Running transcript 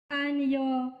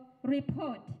annual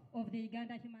report of the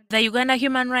Uganda Human Rights. The Uganda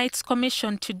Human Rights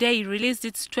Commission today released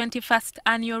its 21st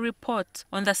annual report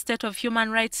on the state of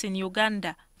human rights in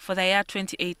Uganda for the year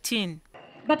 2018.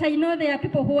 But I know there are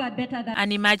people who are better than.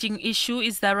 An emerging issue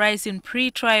is the rise in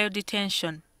pre-trial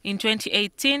detention. In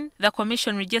 2018, the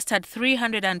Commission registered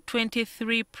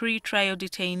 323 pre-trial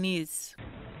detainees.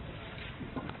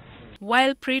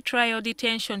 While pre-trial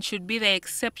detention should be the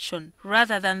exception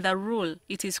rather than the rule,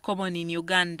 it is common in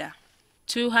Uganda.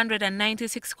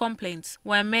 296 complaints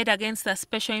were made against the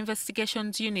Special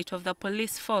Investigations Unit of the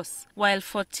police force, while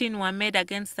 14 were made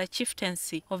against the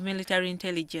Chieftaincy of Military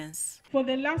Intelligence. For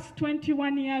the last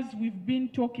 21 years, we've been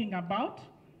talking about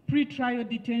pre-trial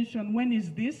detention. When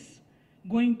is this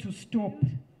going to stop?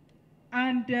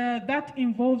 And that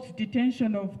involves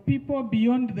detention of people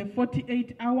beyond the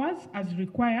 48 hours as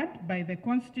required by the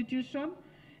Constitution.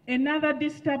 Another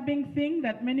disturbing thing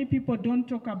that many people don't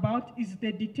talk about is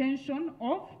the detention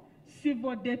of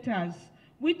civil debtors,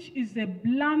 which is a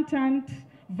blatant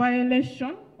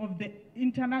violation of the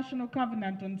International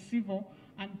Covenant on Civil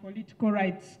and Political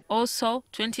Rights. Also,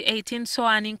 2018 saw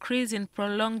an increase in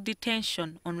prolonged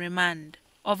detention on remand.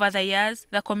 Over the years,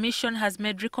 the Commission has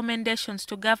made recommendations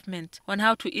to government on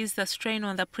how to ease the strain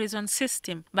on the prison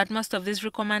system, but most of these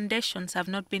recommendations have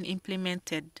not been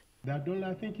implemented. That only,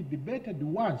 I think, debated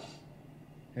once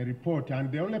a report,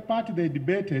 and the only part they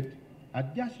debated,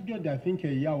 at just I think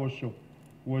a year or so,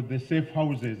 was the safe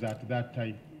houses at that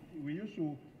time. We used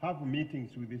to have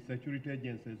meetings with the security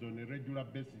agencies on a regular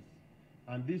basis,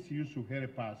 and this used to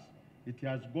help us. It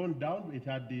has gone down, it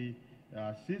had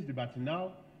ceased, but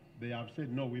now they have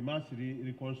said, no, we must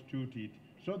reconstitute it,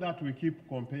 so that we keep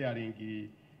comparing,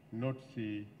 not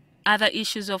Other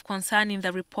issues of concern in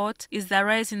the report is the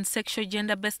rise in sexual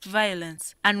gender-based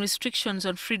violence and restrictions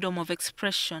on freedom of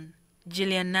expression.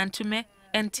 Gillian Nantume,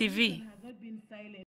 NTV.